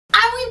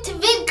I went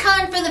to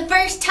VidCon for the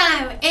first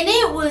time and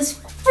it was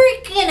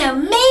freaking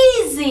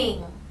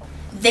amazing.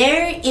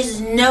 There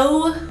is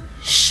no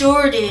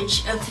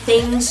shortage of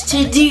things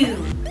to do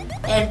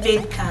at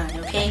VidCon,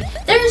 okay?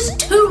 There's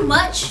too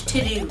much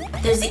to do.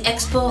 There's the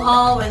expo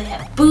hall where they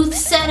have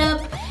booths set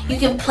up. You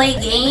can play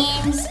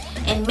games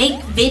and make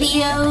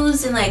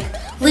videos and like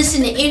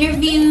listen to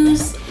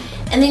interviews.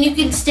 And then you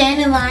can stand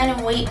in line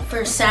and wait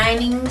for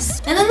signings.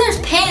 And then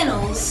there's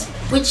panels,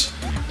 which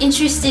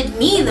interested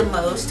me the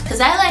most because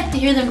I like to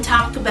hear them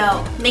talk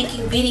about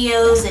making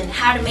videos and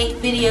how to make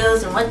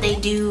videos and what they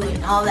do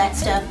and all that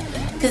stuff,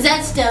 because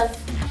that stuff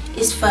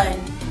is fun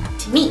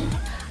to me.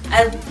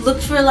 I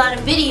looked for a lot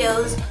of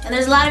videos, and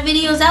there's a lot of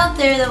videos out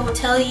there that will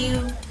tell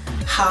you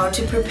how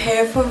to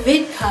prepare for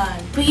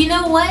VidCon. But you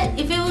know what?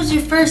 If it was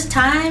your first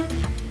time,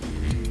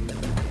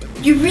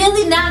 you're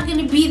really not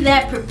going to be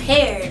that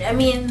prepared. I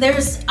mean,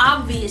 there's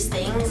obvious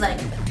things like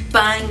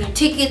buying your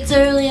tickets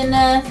early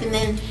enough and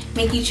then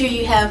making sure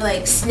you have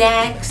like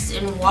snacks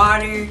and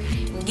water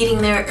and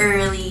getting there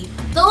early.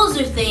 Those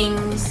are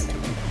things,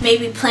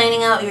 maybe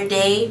planning out your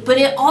day, but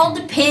it all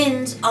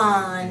depends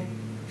on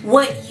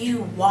what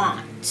you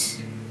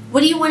want.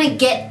 What do you want to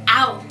get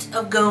out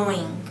of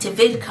going to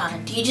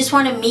VidCon? Do you just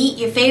want to meet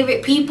your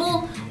favorite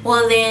people?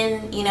 Well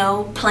then, you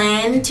know,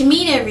 plan to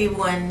meet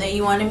everyone that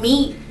you want to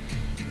meet.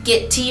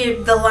 Get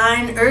to the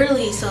line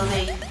early so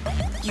that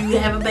you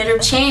have a better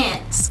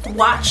chance.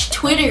 Watch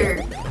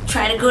Twitter.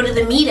 Try to go to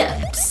the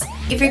meetups.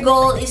 If your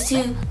goal is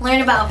to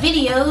learn about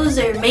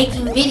videos or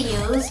making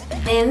videos,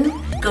 then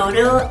go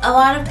to a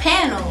lot of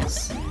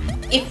panels.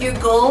 If your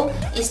goal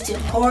is to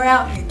pour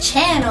out your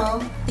channel,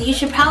 then you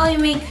should probably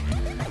make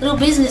little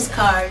business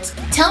cards.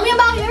 Tell me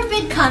about your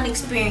VidCon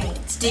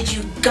experience. Did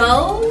you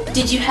go?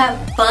 Did you have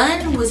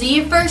fun? Was it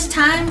your first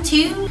time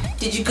too?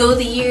 Did you go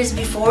the years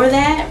before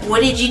that?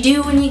 What did you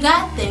do when you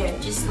got there?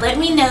 Just let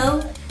me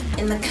know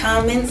in the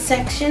comments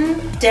section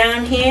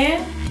down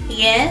here.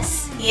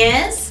 Yes,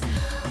 yes.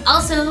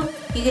 Also,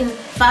 you can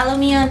follow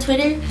me on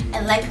Twitter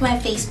and like my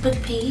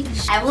Facebook page.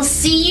 I will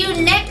see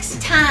you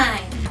next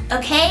time,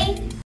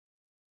 okay?